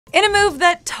In a move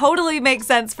that totally makes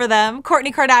sense for them,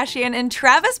 Kourtney Kardashian and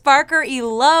Travis Barker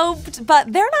eloped,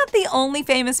 but they're not the only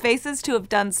famous faces to have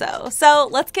done so. So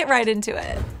let's get right into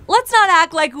it. Let's not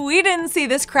act like we didn't see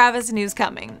this Kravis news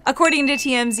coming. According to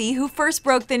TMZ, who first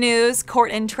broke the news,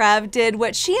 Kourt and Trev did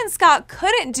what she and Scott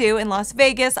couldn't do in Las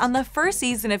Vegas on the first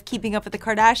season of Keeping Up with the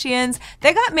Kardashians.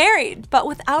 They got married, but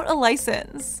without a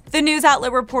license. The news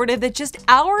outlet reported that just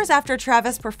hours after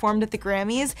Travis performed at the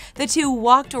Grammys, the two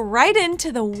walked right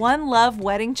into the One Love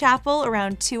wedding chapel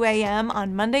around 2 a.m.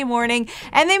 on Monday morning,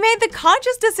 and they made the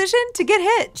conscious decision to get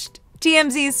hitched.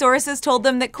 TMZ's sources told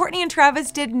them that Kourtney and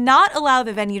Travis did not allow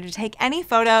the venue to take any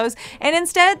photos, and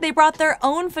instead they brought their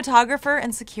own photographer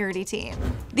and security team.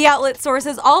 The outlet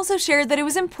sources also shared that it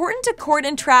was important to Kourt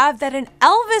and Trav that an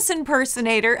Elvis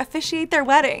impersonator officiate their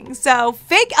wedding, so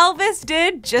fake Elvis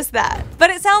did just that. But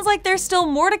it sounds like there's still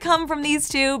more to come from these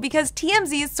two, because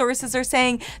TMZ's sources are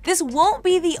saying this won't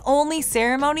be the only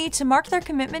ceremony to mark their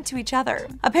commitment to each other.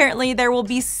 Apparently there will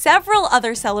be several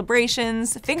other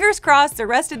celebrations. Fingers crossed the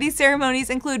rest of these ceremonies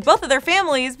include both of their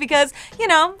families because, you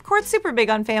know, Kourt's super big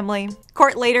on family.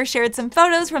 Kourt later shared some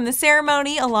photos from the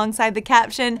ceremony alongside the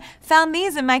caption, "Found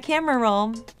these in my camera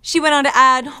roll." She went on to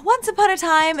add, "Once upon a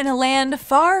time in a land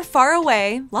far, far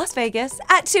away, Las Vegas,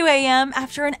 at 2 a.m.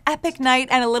 after an epic night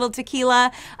and a little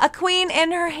tequila, a queen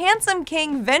and her handsome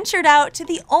king ventured out to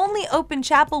the only open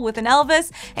chapel with an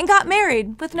Elvis and got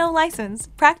married with no license.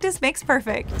 Practice makes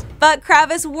perfect." But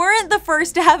Kravis weren't the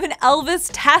first to have an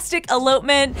Elvis-tastic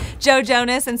elopement. Joe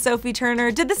Jonas and Sophie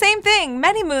Turner did the same thing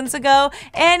many moons ago,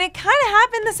 and it kind of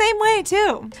happened the same way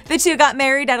too. The two got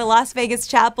married at a Las Vegas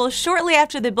chapel shortly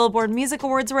after the Billboard Music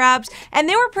Awards wrapped, and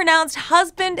they were pronounced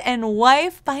husband and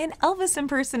wife by an Elvis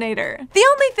impersonator. The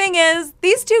only thing is,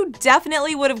 these two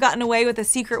definitely would have gotten away with a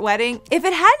secret wedding if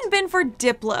it hadn't been for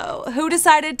Diplo, who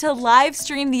decided to live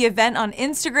stream the event on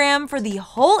Instagram for the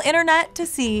whole internet to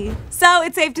see. So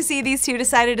it's safe to see these two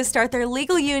decided to start their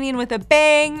legal union with a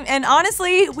bang, and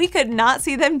honestly, we could not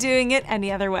see them doing it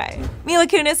any other way. Mila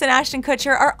Kunis and Ashton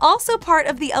Kutcher are also part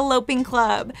of the eloping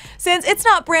club. Since it's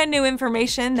not brand new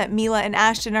information that Mila and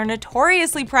Ashton are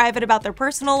notoriously private about their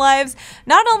personal lives,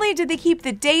 not only did they keep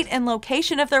the date and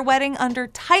location of their wedding under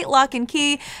tight lock and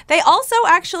key, they also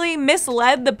actually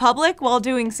misled the public while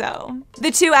doing so.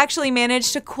 The two actually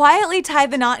managed to quietly tie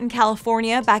the knot in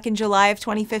California back in July of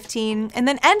 2015, and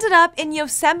then ended up in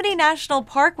Yosemite National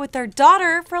Park with their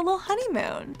daughter for a little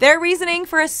honeymoon. Their reasoning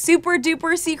for a super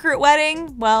duper secret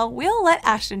wedding, well, we'll let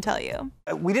Ashton tell you.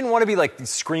 We didn't want to be like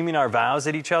screaming our vows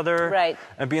at each other. Right.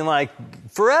 And being like,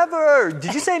 forever,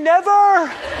 did you say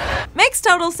never? Makes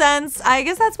total sense. I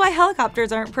guess that's why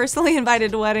helicopters aren't personally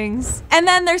invited to weddings. And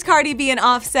then there's Cardi B and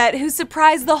Offset, who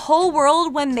surprised the whole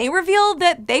world when they revealed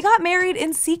that they got married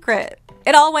in secret.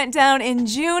 It all went down in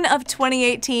June of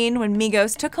 2018 when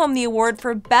Migos took home the award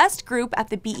for Best Group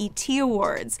at the BET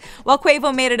Awards. While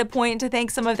Quavo made it a point to thank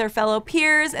some of their fellow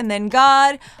peers and then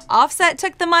God, Offset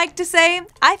took the mic to say,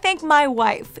 "I thank my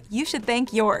wife, you should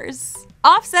thank yours."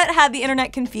 Offset had the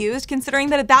internet confused,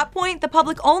 considering that at that point, the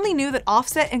public only knew that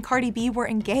Offset and Cardi B were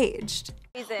engaged.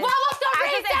 What was the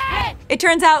reason? It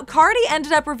turns out Cardi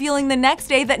ended up revealing the next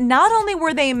day that not only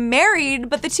were they married,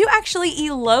 but the two actually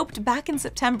eloped back in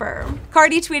September.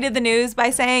 Cardi tweeted the news by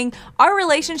saying, "Our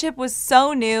relationship was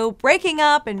so new, breaking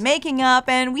up and making up,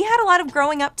 and we had a lot of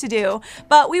growing up to do.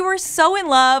 But we were so in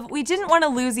love, we didn't want to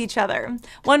lose each other.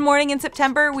 One morning in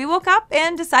September, we woke up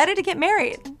and decided to get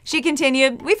married." She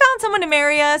continued, "We found someone to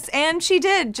marry us, and she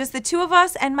did, just the two of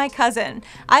us and my cousin.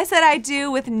 I said I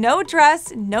do with no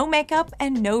dress, no makeup,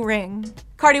 and no ring."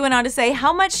 Cardi went on to say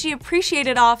how much she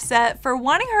appreciated Offset for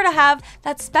wanting her to have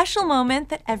that special moment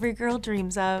that every girl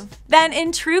dreams of. Then,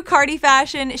 in true Cardi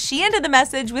fashion, she ended the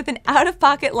message with an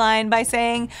out-of-pocket line by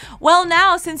saying, "Well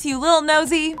now, since you lil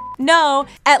nosy, no,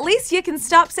 at least you can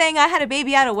stop saying I had a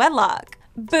baby out of wedlock."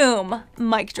 Boom,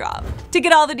 mic drop. To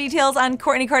get all the details on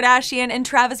Kourtney Kardashian and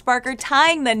Travis Barker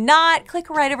tying the knot, click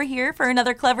right over here for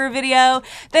another Clevver video.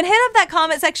 Then hit up that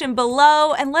comment section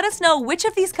below and let us know which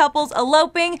of these couples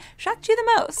eloping shocked you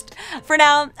the most. For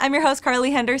now, I'm your host,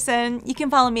 Carly Henderson. You can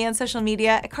follow me on social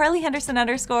media at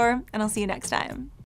CarlyHenderson_, and I'll see you next time.